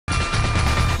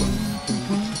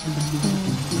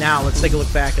Now, let's take a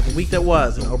look back at the week that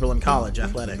was in Oberlin College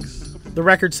athletics. The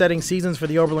record-setting seasons for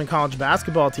the Oberlin College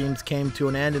basketball teams came to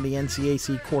an end in the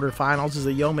NCAC quarterfinals as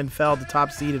the Yeomen fell to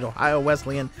top-seeded Ohio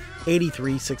Wesleyan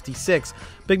 83-66.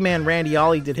 Big man Randy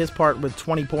Ollie did his part with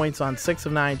 20 points on 6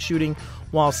 of 9 shooting,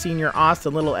 while senior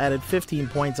Austin Little added 15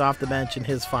 points off the bench in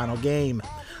his final game.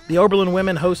 The Oberlin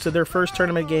women hosted their first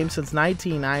tournament game since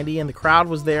 1990, and the crowd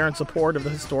was there in support of the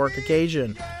historic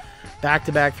occasion.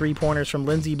 Back-to-back three-pointers from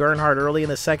Lindsey Bernhardt early in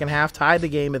the second half tied the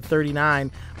game at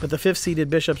 39, but the fifth-seeded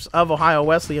Bishops of Ohio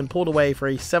Wesleyan pulled away for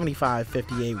a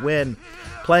 75-58 win.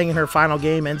 Playing in her final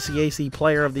game, NCAC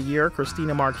Player of the Year,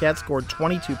 Christina Marquette scored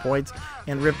 22 points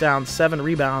and ripped down 7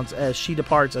 rebounds as she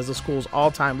departs as the school's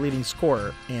all-time leading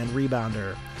scorer and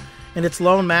rebounder. In its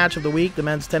lone match of the week, the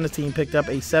men's tennis team picked up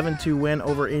a 7-2 win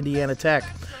over Indiana Tech.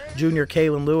 Junior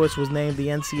Kalen Lewis was named the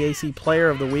NCAC Player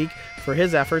of the Week for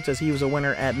his efforts as he was a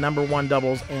winner at number 1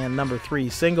 doubles and number 3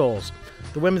 singles.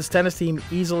 The women's tennis team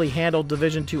easily handled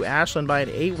Division II Ashland by an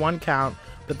 8-1 count,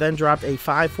 but then dropped a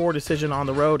 5-4 decision on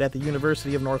the road at the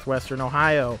University of Northwestern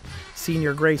Ohio.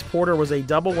 Senior Grace Porter was a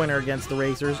double winner against the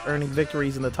Racers, earning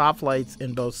victories in the top flights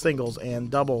in both singles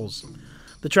and doubles.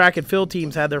 The track and field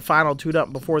teams had their final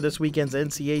tune-up before this weekend's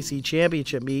NCAC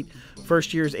championship meet.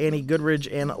 First years Annie Goodridge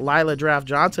and Lila Draft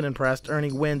Johnson impressed,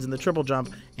 earning wins in the triple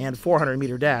jump and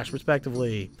 400-meter dash,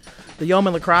 respectively. The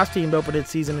Yeoman lacrosse team opened its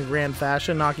season in grand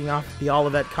fashion, knocking off the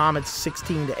Olivet Comets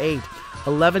 16-8.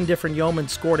 11 different Yeomen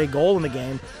scored a goal in the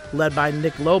game, led by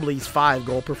Nick Lobley's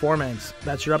 5-goal performance.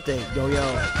 That's your update. Go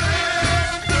Yo!